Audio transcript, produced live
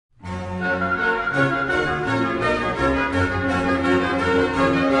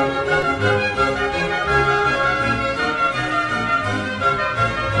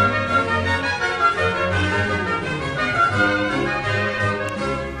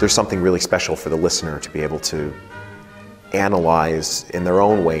there's something really special for the listener to be able to analyze in their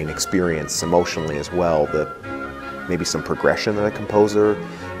own way and experience emotionally as well maybe some progression that a composer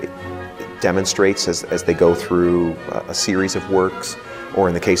demonstrates as they go through a series of works, or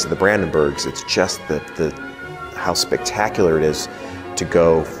in the case of the Brandenburgs, it's just how spectacular it is to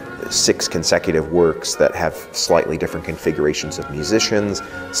go 6 consecutive works that have slightly different configurations of musicians,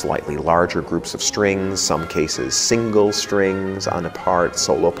 slightly larger groups of strings, some cases single strings on a part,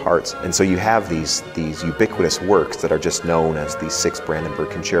 solo parts. And so you have these ubiquitous works that are just known as these 6 Brandenburg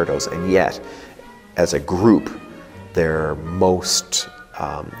concertos, and yet, as a group, they're most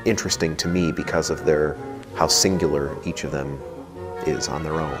interesting to me because of how singular each of them is on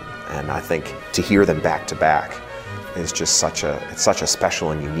their own. And I think to hear them back to back is just such a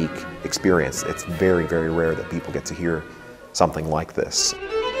special and unique experience. It's very, very rare that people get to hear something like this.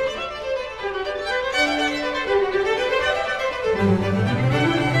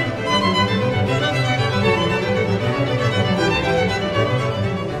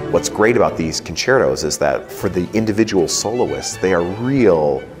 What's great about these concertos is that for the individual soloists, they are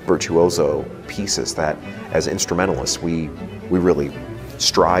real virtuoso pieces that, as instrumentalists, we really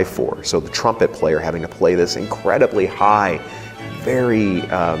strive for. So the trumpet player having to play this incredibly high, very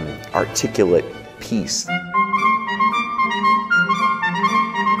articulate piece.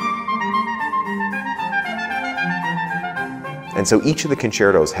 And so each of the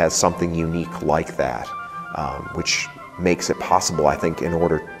concertos has something unique like that, which makes it possible, I think,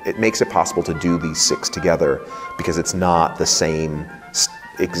 it makes it possible to do these 6 together, because it's not the same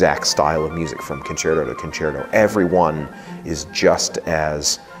exact style of music from concerto to concerto. Every one is just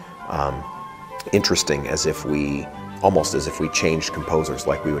as interesting as almost as if we changed composers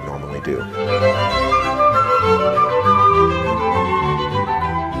like we would normally do.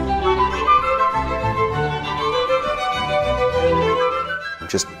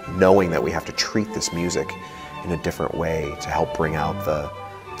 Just knowing that we have to treat this music in a different way to help bring out the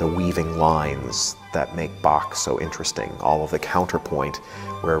weaving lines that make Bach so interesting. All of the counterpoint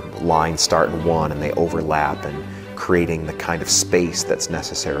where lines start in one and they overlap, and creating the kind of space that's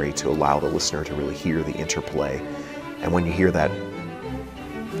necessary to allow the listener to really hear the interplay. And when you hear that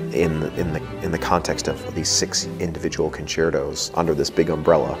in the context of these 6 individual concertos under this big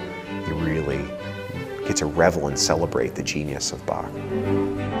umbrella, you really get to revel and celebrate the genius of Bach.